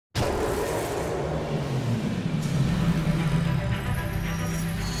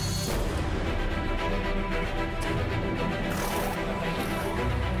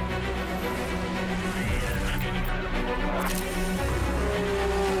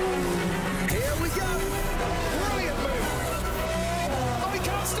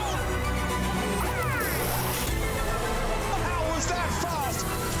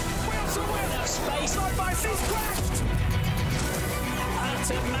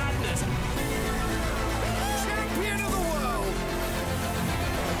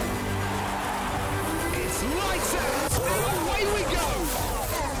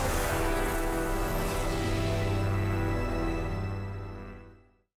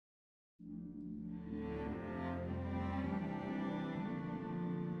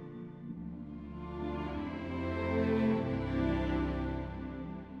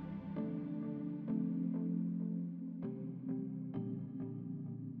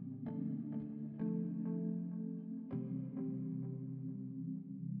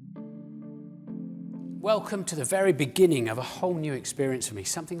Welcome to the very beginning of a whole new experience for me,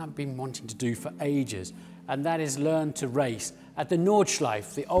 something I've been wanting to do for ages, and that is learn to race at the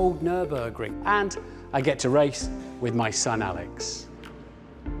Nordschleife, the old Nurburgring. And I get to race with my son Alex.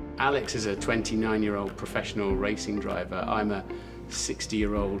 Alex is a 29-year-old professional racing driver. I'm a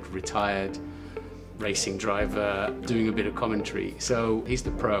 60-year-old retired racing driver doing a bit of commentary. So he's the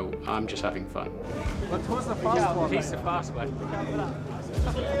pro, I'm just having fun. But who's the fast one? He's the fast one.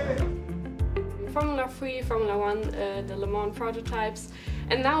 Formula 3, Formula 1, the Le Mans prototypes,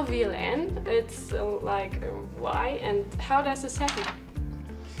 and now VLN. It's why and how does this happen?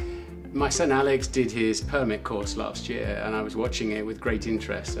 My son Alex did his permit course last year and I was watching it with great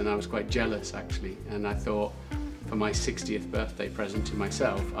interest and I was quite jealous actually, and I thought for my 60th birthday present to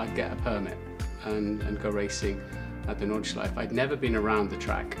myself I'd get a permit and go racing at the Nordschleife. I'd never been around the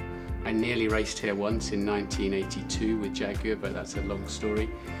track. I nearly raced here once in 1982 with Jaguar, but that's a long story.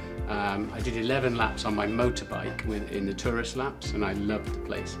 I did 11 laps on my motorbike in the tourist laps and I loved the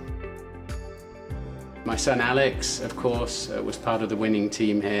place. My son Alex, of course, was part of the winning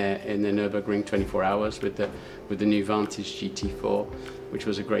team here in the Nurburgring 24 Hours with the new Vantage GT4, which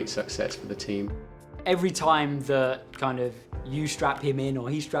was a great success for the team. Every time that you strap him in or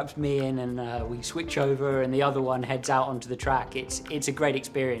he straps me in and we switch over and the other one heads out onto the track, it's a great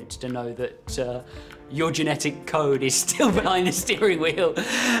experience to know that your genetic code is still behind the steering wheel,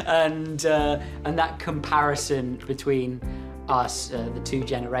 and that comparison between us, the two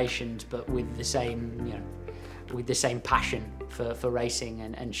generations, but with the same, with the same passion for racing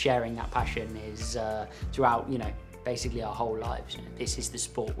and sharing that passion is throughout, basically our whole lives. This is the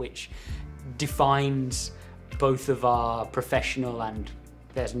sport which defines both of our professional and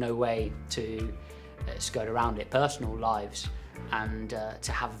there's no way to skirt around it, personal lives, and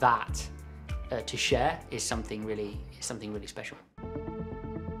to have that to share is something really special.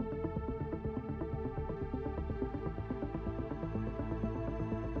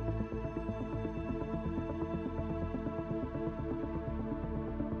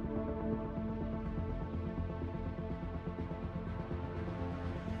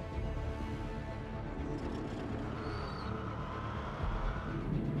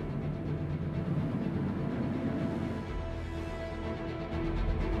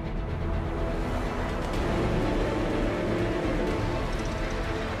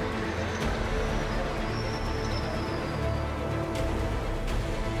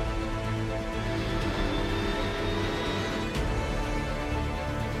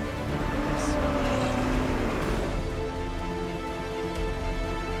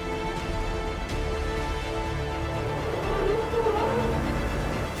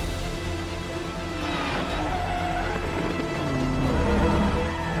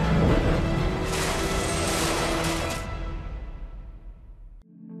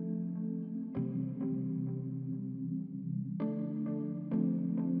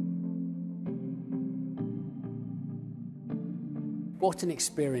 What an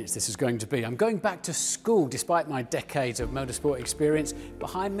experience this is going to be. I'm going back to school despite my decades of motorsport experience.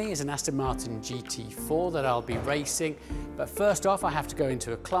 Behind me is an Aston Martin GT4 that I'll be racing. But first off, I have to go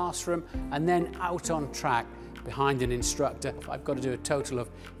into a classroom and then out on track behind an instructor. I've got to do a total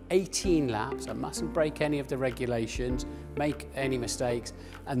of 18 laps. I mustn't break any of the regulations, make any mistakes,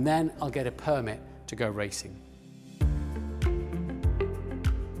 and then I'll get a permit to go racing.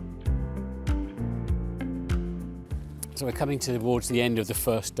 So we're coming towards the end of the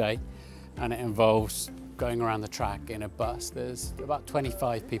first day and it involves going around the track in a bus. There's about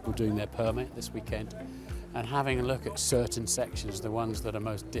 25 people doing their permit this weekend and having a look at certain sections, the ones that are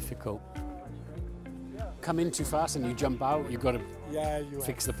most difficult. Come in too fast and you jump out, you've got to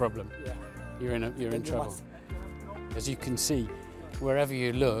fix the problem. Yeah. You're in trouble. As you can see, wherever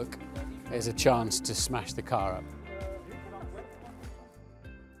you look, there's a chance to smash the car up.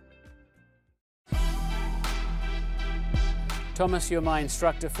 Thomas, you're my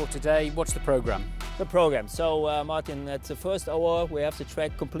instructor for today. What's the program? The program. So, Martin, at the first hour we have the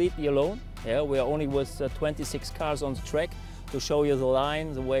track completely alone. Yeah, we are only with 26 cars on the track to show you the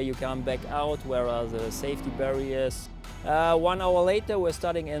line, the way you come back out, where are the safety barriers. 1 hour later we're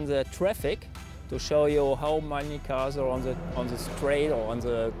starting in the traffic to show you how many cars are on the straight or on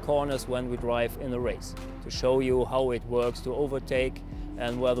the corners when we drive in the race. To show you how it works to overtake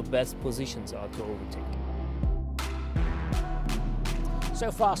and where the best positions are to overtake. So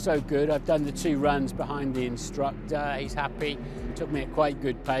far so good. I've done the 2 runs behind the instructor. He's happy. Took me at quite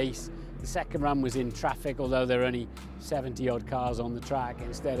good pace. The second run was in traffic, although there are only 70 odd cars on the track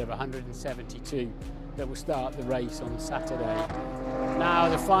instead of 172 that will start the race on Saturday. Now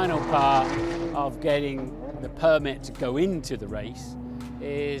the final part of getting the permit to go into the race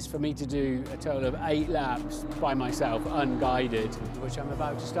is for me to do a total of 8 laps by myself, unguided, which I'm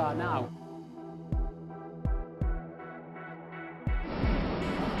about to start now.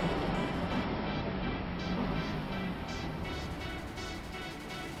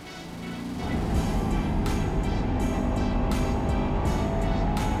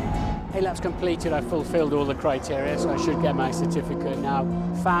 Laps completed, I fulfilled all the criteria, so I should get my certificate now.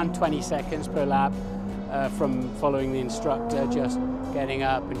 Found 20 seconds per lap from following the instructor, just getting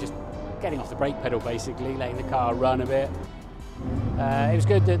up and just getting off the brake pedal basically, letting the car run a bit. It was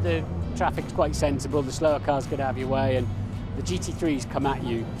good that the traffic's quite sensible, the slower cars get out of your way, and the GT3s come at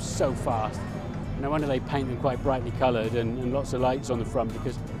you so fast. No wonder they paint them quite brightly coloured and lots of lights on the front,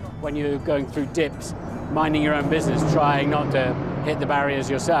 because when you're going through dips, minding your own business, trying not to hit the barriers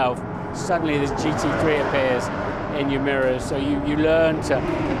yourself, suddenly this GT3 appears in your mirrors, so you learn to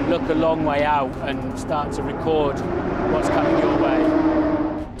look a long way out and start to record what's coming your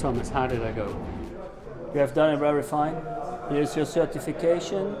way. Thomas, how did I go? You have done it very fine. Here's your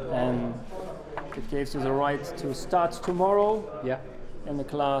certification, and it gives you the right to start tomorrow in the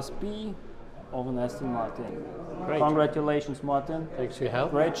Class B of an Aston Martin. Great. Congratulations, Martin. Thanks for your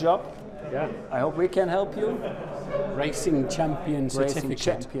help. Great job. Yeah. I hope we can help you. Racing champion certificate. Racing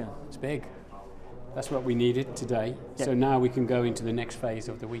champion. It's big. That's what we needed today. Yeah. So now we can go into the next phase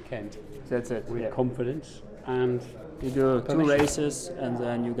of the weekend. That's it. With confidence and you do 2 permission. races, and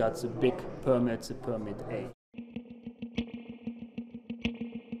then you got the big permit, the permit A.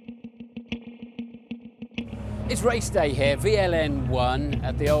 It's race day here, VLN 1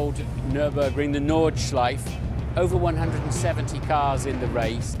 at the old Nurburgring, the Nordschleife. Over 170 cars in the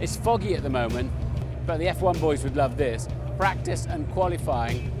race. It's foggy at the moment, but the F1 boys would love this. Practice and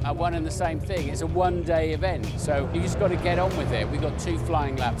qualifying are one and the same thing. It's a one-day event, so you just got to get on with it. We've got 2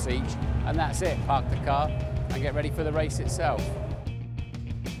 flying laps each, and that's it. Park the car and get ready for the race itself.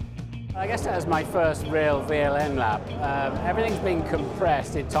 I guess that was my first real VLN lap. Everything's been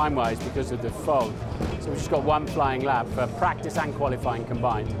compressed in time-wise because of the fog, so we've just got 1 flying lap for practice and qualifying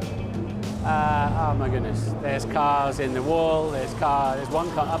combined. Oh my goodness, there's cars in the wall, there's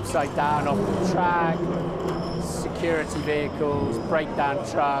one car upside down off the track, security vehicles, breakdown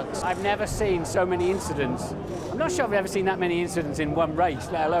trucks. I've never seen so many incidents. I'm not sure I've ever seen that many incidents in one race,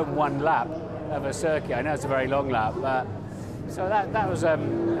 let alone 1 lap of a circuit. I know it's a very long lap, but so that was a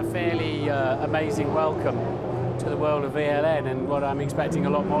fairly amazing welcome to the world of VLN, and what I'm expecting a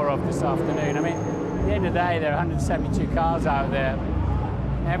lot more of this afternoon. I mean, at the end of the day, there are 172 cars out there.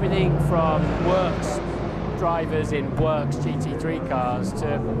 Everything from works drivers in works GT3 cars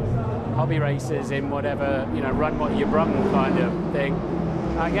to hobby racers in whatever, run what you brung kind of thing.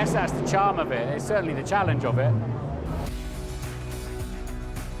 I guess that's the charm of it. It's certainly the challenge of it.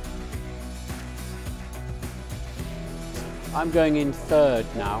 I'm going in 3rd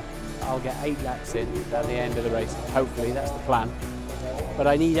now. I'll get 8 laps in at the end of the race. Hopefully, that's the plan. But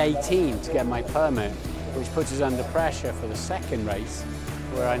I need 18 to get my permit, which puts us under pressure for the 2nd race,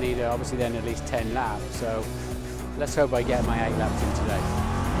 where I need obviously then at least 10 laps. So let's hope I get my 8 laps in today.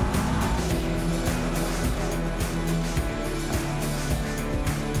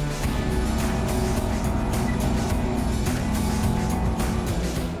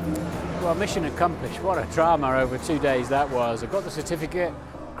 Well, mission accomplished. What a drama over 2 days that was. I got the certificate,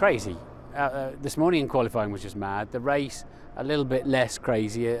 crazy. This morning in qualifying was just mad. The race, a little bit less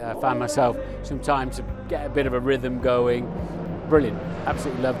crazy. I found myself some time to get a bit of a rhythm going. Brilliant,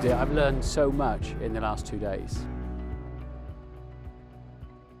 absolutely loved it. I've learned so much in the last 2 days.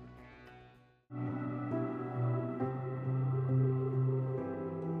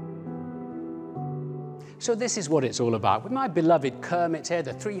 So this is what it's all about. With my beloved Kermit here,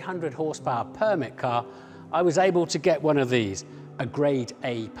 the 300 horsepower permit car, I was able to get one of these, a grade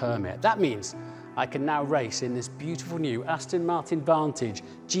A permit. That means I can now race in this beautiful new Aston Martin Vantage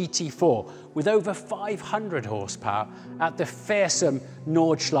GT4 with over 500 horsepower at the fearsome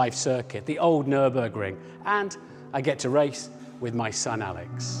Nordschleife circuit, the old Nurburgring. And I get to race with my son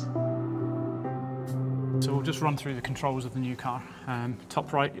Alex. So we'll just run through the controls of the new car.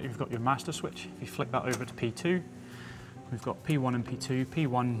 Top right, you've got your master switch. If you flick that over to P2, we've got P1 and P2.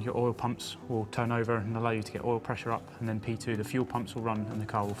 P1, your oil pumps will turn over and allow you to get oil pressure up, and then P2, the fuel pumps will run and the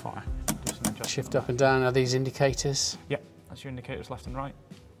car will fire. Shift up and down, are these indicators? Yep, that's your indicators left and right.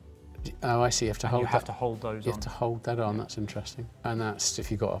 Oh, I see, you have to hold that. You have to hold those on. You have to hold that on, that's interesting. And that's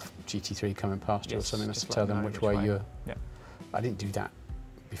if you've got a GT3 coming past you or something, that's to tell them which way you're... Yeah. I didn't do that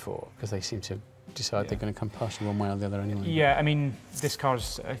before, because they seem to decide they're going to come past you one way or the other anyway. Yeah, I mean, this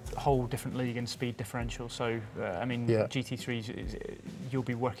car's a whole different league in speed differential, so I mean, GT3s, you'll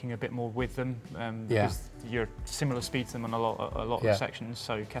be working a bit more with them because you're similar speed to them on a lot of sections.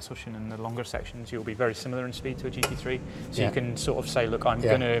 So Kesselchen and the longer sections, you'll be very similar in speed to a GT3. So you can sort of say, look, I'm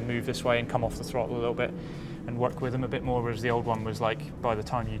going to move this way and come off the throttle a little bit and work with them a bit more, whereas the old one was like, by the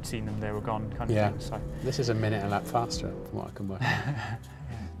time you'd seen them, they were gone kind of thing. So this is a minute a lap faster from what I can work out.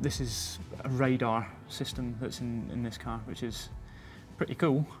 This is a radar system that's in this car, which is pretty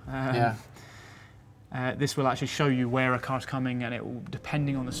cool. This will actually show you where a car's coming, and it will,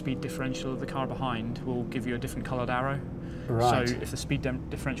 depending on the speed differential of the car behind, will give you a different coloured arrow. Right. So if the speed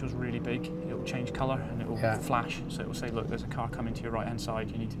differential is really big, it will change colour and it will flash. So it will say, look, there's a car coming to your right hand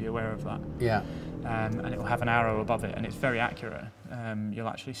side, you need to be aware of that. Yeah. And it will have an arrow above it, and it's very accurate. You'll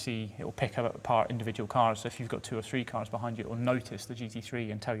actually see, it will pick up apart individual cars. So if you've got 2 or 3 cars behind you, it will notice the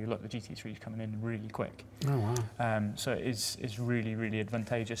GT3 and tell you, look, the GT3 is coming in really quick. Oh, wow. So it's really, really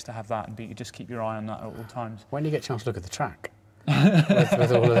advantageous to have that, and you just keep your eye on that at all times. When do you get a chance to look at the track?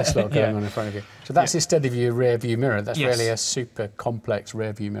 with all of this lot going on in front of you. So that's instead of your rear view mirror, that's really a super complex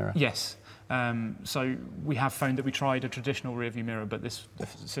rear view mirror. Yes. So we have found that we tried a traditional rear view mirror, but this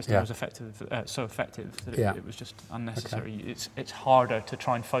system was so effective that it was just unnecessary. Okay. It's harder to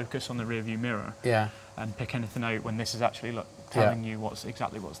try and focus on the rear view mirror and pick anything out when this is actually telling you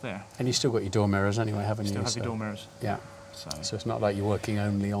exactly what's there. And you've still got your door mirrors anyway, haven't you? Still have your door mirrors. Yeah. So it's not like you're working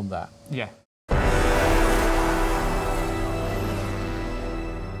only on that. Yeah.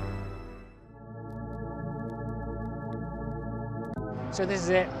 So this is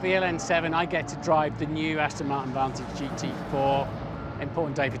it, VLN7. I get to drive the new Aston Martin Vantage GT4.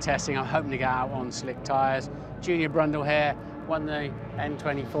 Important day for testing. I'm hoping to get out on slick tyres. Junior Brundle here, won the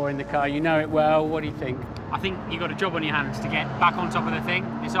N24 in the car. You know it well. What do you think? I think you've got a job on your hands to get back on top of the thing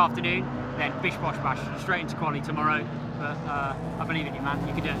this afternoon, then bish bosh bash straight into quali tomorrow. But I believe in you, man.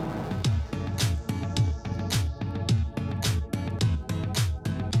 You can do it.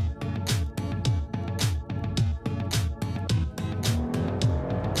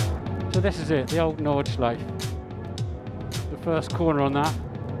 So this is it, the old Nordschleife. The first corner on that.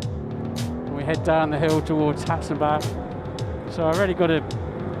 And we head down the hill towards Hatzenbach. So I really got to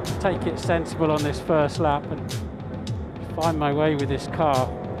take it sensible on this first lap and find my way with this car.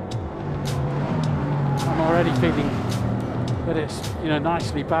 I'm already feeling that it's, you know,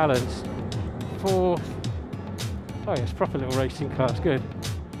 nicely balanced. Oh, it's a proper little racing car, it's good.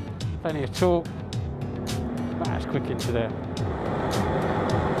 Plenty of torque. That's quick into there.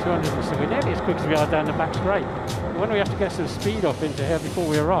 200, so we're nearly as quick as we are down the back straight. When we have to get some speed off into here before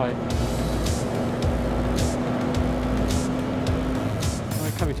we arrive.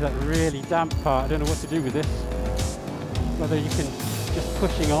 We're coming to that really damp part. I don't know what to do with this. Whether you can just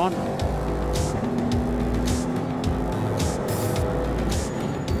pushing on.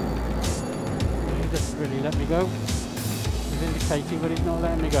 He doesn't really let me go. He's indicating, but he's not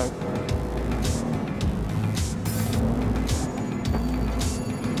letting me go.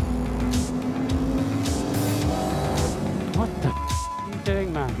 What the are you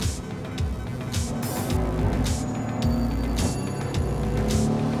doing, man?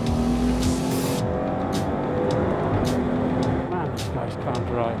 Man, this guy's can't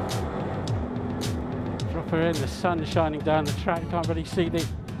drive. Drop her in, the sun shining down the track, can't really see the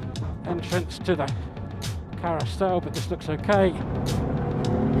entrance to the carousel, but this looks okay.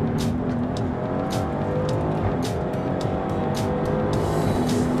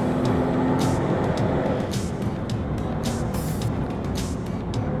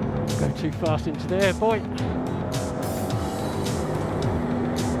 Too fast into there, boy.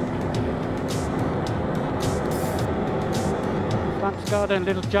 Front garden,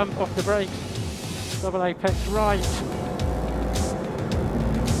 little jump off the brakes. Double apex right.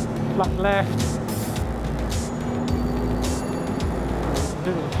 Flat left.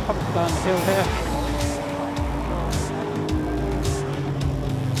 Little hop down the hill here.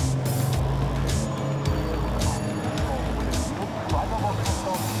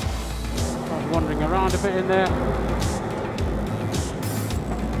 Wandering around a bit in there.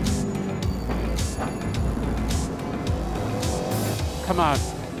 Come on. Is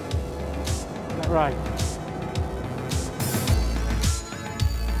that right?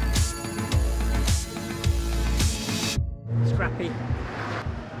 Scrappy.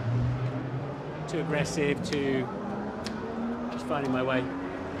 Too aggressive, too just finding my way.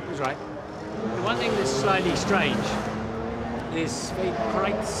 It was right. The one thing that's slightly strange is the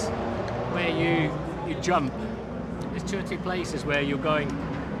crates where you jump. There's 2 or 3 places where you're going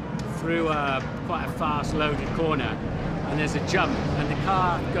through quite a fast loaded corner, and there's a jump, and the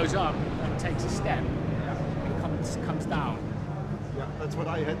car goes up and takes a step and comes down. Yeah, that's what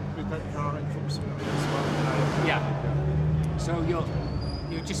I had with that car in Fuchs as well. Yeah. So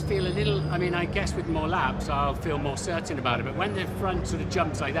you just feel a little, I mean, I guess with more laps I'll feel more certain about it, but when the front sort of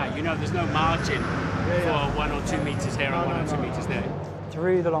jumps like that, you know there's no margin for 1 or 2 meters here and 1 or 2 meters there.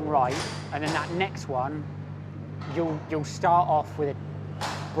 Through the long right, and then that next one, you'll start off with a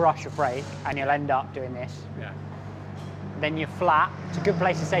brush of brake, and you'll end up doing this. Yeah. Then you're flat. It's a good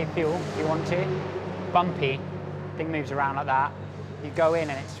place to save fuel if you want to. Bumpy, thing moves around like that. You go in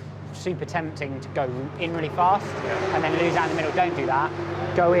and it's super tempting to go in really fast and then lose out in the middle. Don't do that.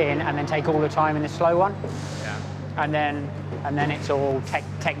 Go in and then take all the time in the slow one. Yeah. And then it's all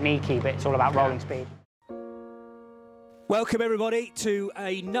technique-y, but it's all about rolling speed. Welcome everybody to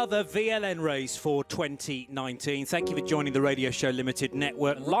another VLN race for 2019. Thank you for joining the Radio Show Limited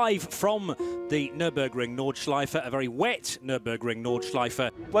Network live from the Nurburgring Nordschleife, a very wet Nurburgring Nordschleife.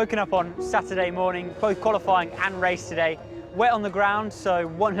 Woken up on Saturday morning, both qualifying and race today. Wet on the ground, so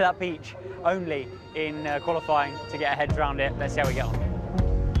 1 lap each only in qualifying to get our heads around it. Let's see how we get on.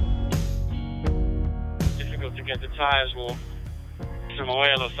 Difficult to get the tyres warm. Some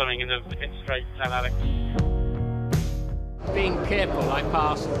oil or something in the straight, tell Alex. Being careful, I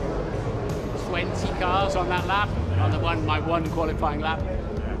passed 20 cars on that lap, on my one qualifying lap.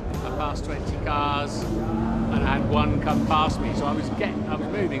 I passed 20 cars and I had one come past me, so I was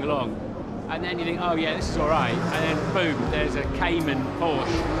moving along. And then you think, oh yeah, this is all right. And then boom, there's a Cayman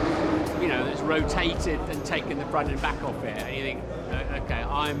Porsche, you know, that's rotated and taken the front and back off it. And you think, okay,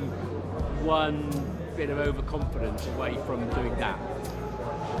 I'm one bit of overconfidence away from doing that.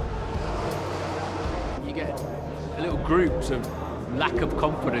 You get little groups of lack of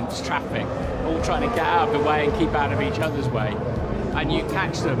confidence traffic, all trying to get out of the way and keep out of each other's way, and you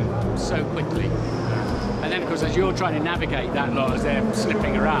catch them so quickly. And then of course as you're trying to navigate that lot as they're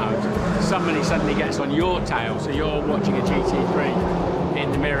slipping around, somebody suddenly gets on your tail, so you're watching a GT3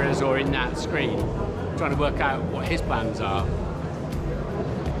 in the mirrors or in that screen, trying to work out what his plans are.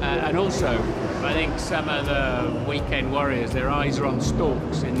 And also, I think some of the weekend warriors, their eyes are on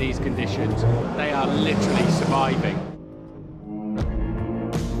stalks in these conditions. They are literally surviving.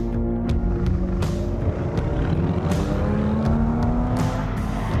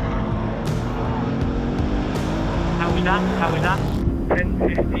 How was that?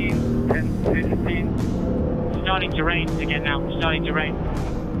 10:15, 10:15. Starting to rain again now, starting to rain.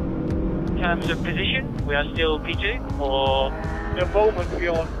 In terms of position, we are still P2, or? The moment we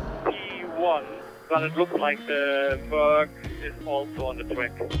are on P1, but it looks like the Merc is also on the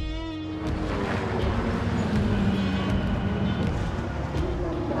track.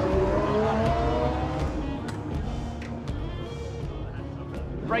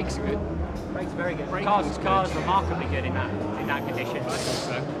 Brakes are good. Brakes very good. Car's remarkably good in that condition. I thought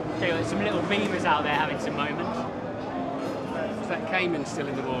so. There's some little beamers out there having some moments. Is that Cayman still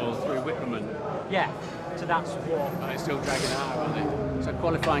in the wall through Whitman? Yeah. So that's what. They're still dragging out, aren't they? So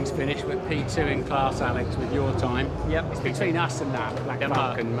qualifying's finished with P2 in class, Alex, with your time. Yep. It's between us and that Black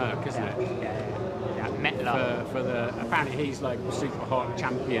Buck and Merc, isn't it? Yeah. Metla. For the apparently he's like super hot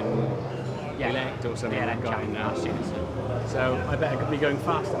champion elect or something. Yeah, guy now. So I better be going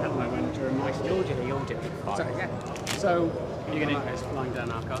faster, haven't I? When during my stage. You'll do it. So you're going to flying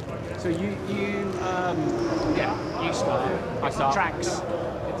down our car. So you start. I start.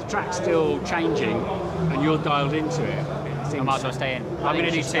 If the track's still changing and you're dialed into it, I might as well stay in. I'm going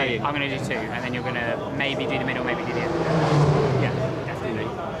to do 2. I'm going to do 2, and then you're going to maybe do the middle, maybe do the end. Yeah, definitely.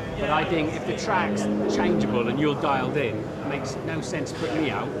 But I think if the track's changeable and you're dialed in, it makes no sense to put me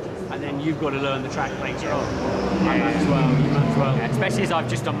out, and then you've got to learn the track later on. You might as well. Yeah, especially as I've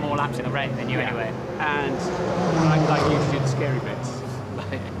just done more laps in the rain than you anyway. And I like you to do the scary bits,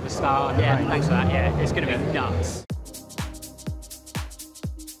 like the start. Yeah, thanks for that. Yeah, it's going to be nuts.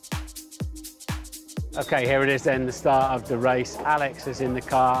 Okay, here it is then, the start of the race. Alex is in the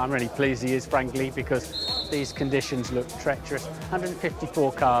car. I'm really pleased he is, frankly, because these conditions look treacherous.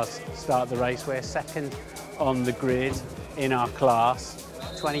 154 cars start the race. We're second on the grid in our class,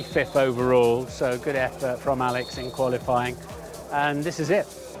 25th overall, so good effort from Alex in qualifying. And this is it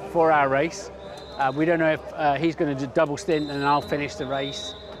for our race. We don't know if he's going to do double stint and I'll finish the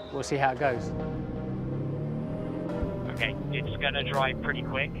race. We'll see how it goes. Okay, it's going to dry pretty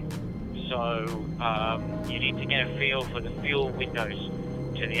quick. So you need to get a feel for the fuel windows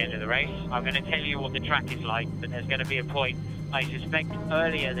to the end of the race. I'm going to tell you what the track is like, but there's going to be a point, I suspect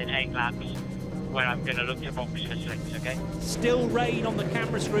earlier than 8 laps, where I'm going to look to box for slicks, okay? Still rain on the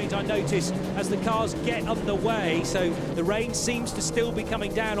camera screens, I notice, as the cars get underway, so the rain seems to still be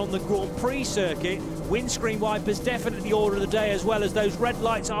coming down on the Grand Prix circuit. Windscreen wipers definitely the order of the day, as well as those red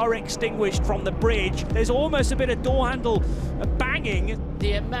lights are extinguished from the bridge. There's almost a bit of door handle banging.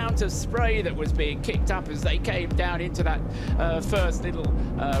 The amount of spray that was being kicked up as they came down into that first little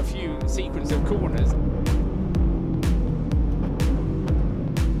few sequence of corners.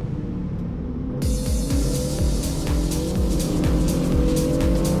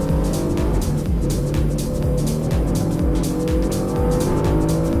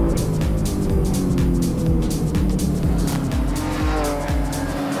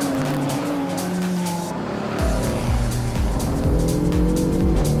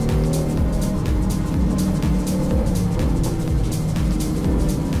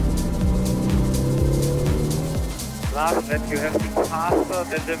 Last lap you have been faster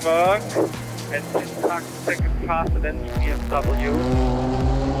than the Merc, and 6 seconds faster than the BMW.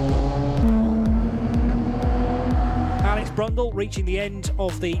 Alex Brundle reaching the end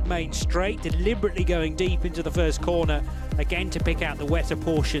of the main straight, deliberately going deep into the first corner, again to pick out the wetter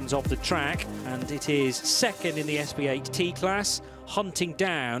portions of the track. And it is second in the SP8T class, hunting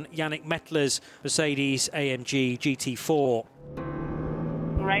down Yannick Mettler's Mercedes AMG GT4.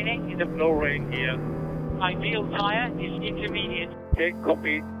 Raining in the low rain here. Ideal tyre is intermediate. Okay,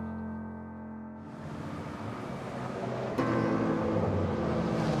 copy.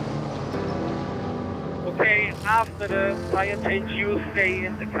 Okay, after the tyre change, you stay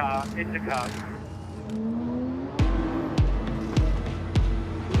in the car.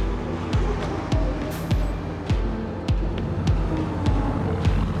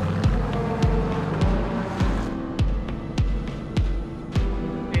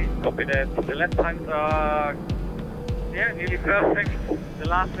 Copy that. The lap times are nearly perfect. The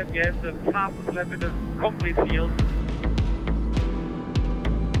last lap, yes, the fastest lap in the complete field.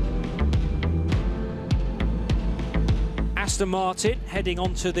 Aston Martin heading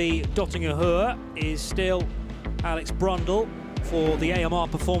onto the Dottinger Höhe is still Alex Brundle for the AMR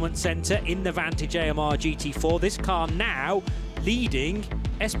Performance Centre in the Vantage AMR GT4. This car now leading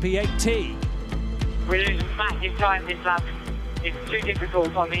SP8T. We're losing massive time this lap. It's too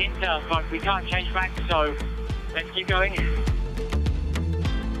difficult on the inside, but we can't change back, so let's keep going.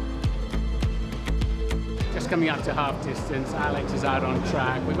 Just coming up to half distance, Alex is out on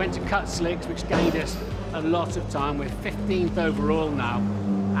track. We went to cut slicks, which gained us a lot of time. We're 15th overall now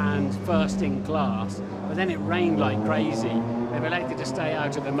and first in class, but then it rained like crazy. They've elected to stay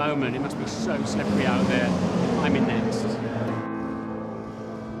out at the moment. It must be so slippery out there. I'm in next.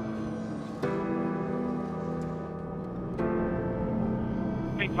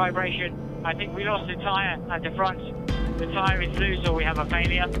 Big vibration. I think we lost the tyre at the front. The tyre is loose, or we have a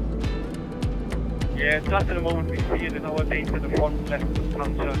failure. Yeah, just at the moment we see it in our data, the front left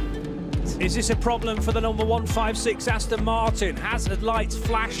puncture. Is this a problem for the number 156 Aston Martin? Hazard lights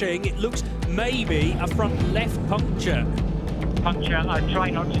flashing. It looks maybe a front left puncture. I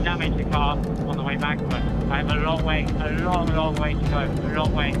try not to damage the car on the way back, but I have a long way to go, a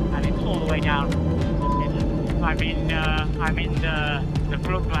long way, and it's all the way down. I'm in the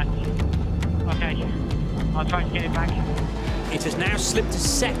front flat. Okay, I'll try to get it back. It has now slipped to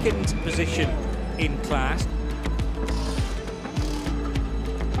second position in class.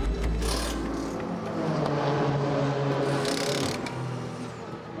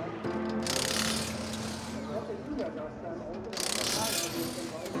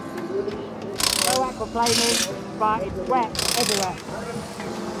 No aquaplaning, but it's wet everywhere.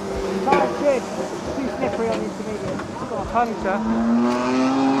 The car's good, it's too slippery on the intermediate. It's got a puncture.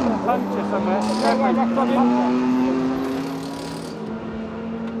 Somewhere. Yeah, left front puncture.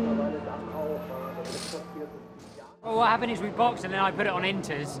 Well, what happened is we boxed and then I put it on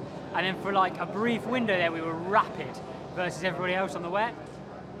inters, and then for like a brief window there we were rapid versus everybody else on the wet.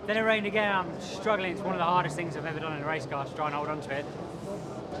 Then it rained again. I'm struggling. It's one of the hardest things I've ever done in a race car to try and hold on to it.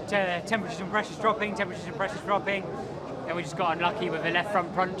 Temperatures and pressures dropping, Then we just got unlucky with the left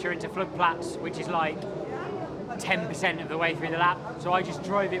front puncture into floodplaats, which is like 10% of the way through the lap. So I just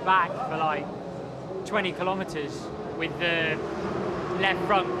drove it back for like 20 kilometers with the left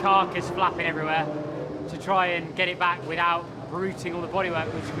front carcass flapping everywhere to try and get it back without rooting all the bodywork,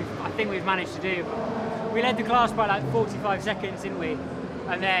 which I think we've managed to do. We led the class by like 45 seconds, didn't we?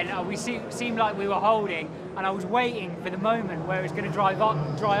 And then we seemed like we were holding, and I was waiting for the moment where it was going to dry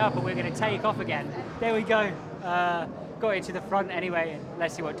up and we were going to take off again. There we go. Got it to the front anyway, and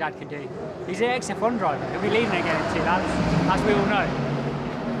let's see what Dad can do. He's an ex-F1 driver. He'll be leading again in 2 laps, as we all know.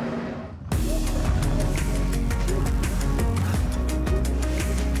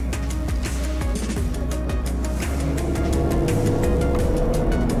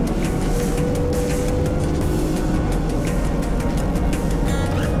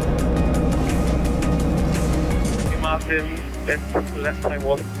 sim, that's left time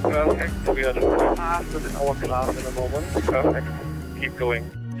one. Perfect. We are the fastest in our class in a moment. Perfect. Keep going.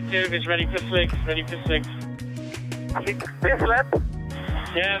 Is ready for slicks, ready for slicks. I think this lap.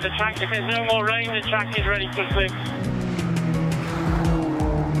 Yeah, the track, if there's no more rain, the track is ready for slicks.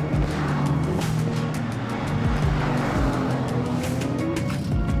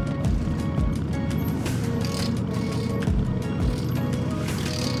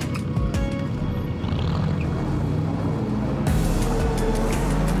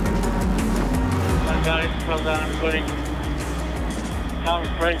 Well done, everybody. That was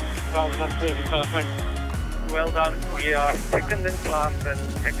great. That was absolutely perfect. Well done. We are second in class and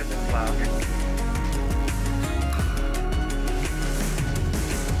second in class.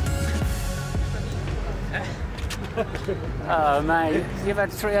 Oh mate, you've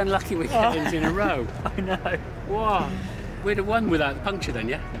had 3 unlucky weekends in a row. I know. Wow. We'd have won without the puncture then,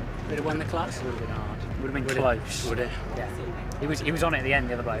 yeah? We'd have won the class. It would have been hard. Would have been Would it? close. Would it? Yeah. He was on it at the end,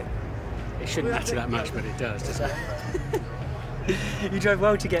 the other bloke. It shouldn't matter that much, but it does, doesn't it? You drove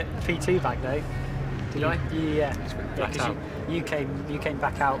well to get P2 back though. Did I? Yeah. Flat out. You came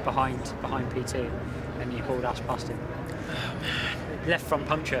back out behind P2 and you hauled ass past him. Oh man. Left front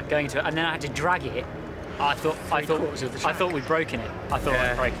puncture going to it, and then I had to drag it. I thought we'd broken it. I thought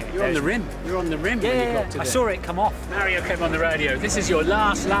I'd broken it. You're on the rim. You're on the rim when you got to I saw it come off. Mario came on the radio. This is your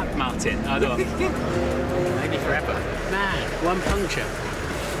last lap, Martin. I thought, maybe forever. Man, 1 puncture.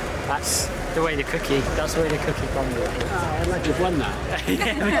 That's the way the cookie. That's the way the cookie crumbles. Oh, I'd like to have won that.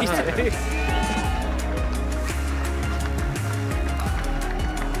 Yeah, me too.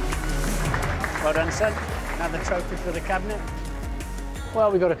 Well done, son. Another trophy for the cabinet.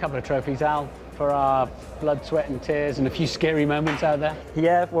 Well, we got a couple of trophies, Al, for our blood, sweat and tears and a few scary moments out there.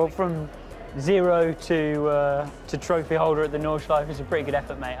 Yeah, well, from 0 to trophy holder at the Nordschleife is a pretty good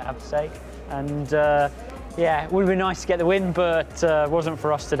effort, mate, I have to say. And yeah, it would have been nice to get the win, but it wasn't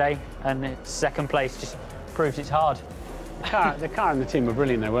for us today. And it's second place just proves it's hard. The car and the team were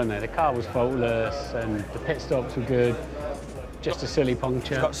brilliant though, weren't they? The car was faultless and the pit stops were good. Just a silly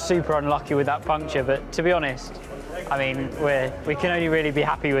puncture. Got super unlucky with that puncture, but to be honest, I mean, we can only really be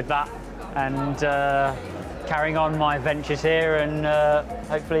happy with that. And carrying on my adventures here, and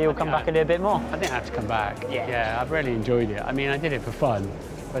hopefully you'll come back and do a bit more. I think I have to come back. Yeah. I've really enjoyed it. I mean, I did it for fun,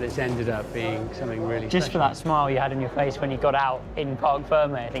 but it's ended up being something really Just special. for that smile you had on your face when you got out in Parc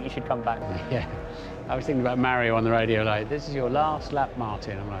Ferme, I think you should come back. Yeah. I was thinking about Mario on the radio, like, this is your last lap,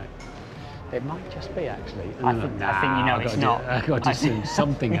 Martin. I'm like, it might just be, actually. And I think you know it's not. I've got to do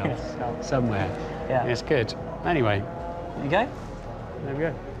something else, somewhere. Yeah. It's good. Anyway. There you go. There we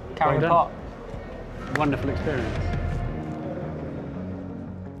go. Carry the pot. Wonderful experience.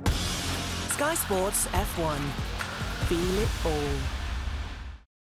 Sky Sports F1. Feel it all.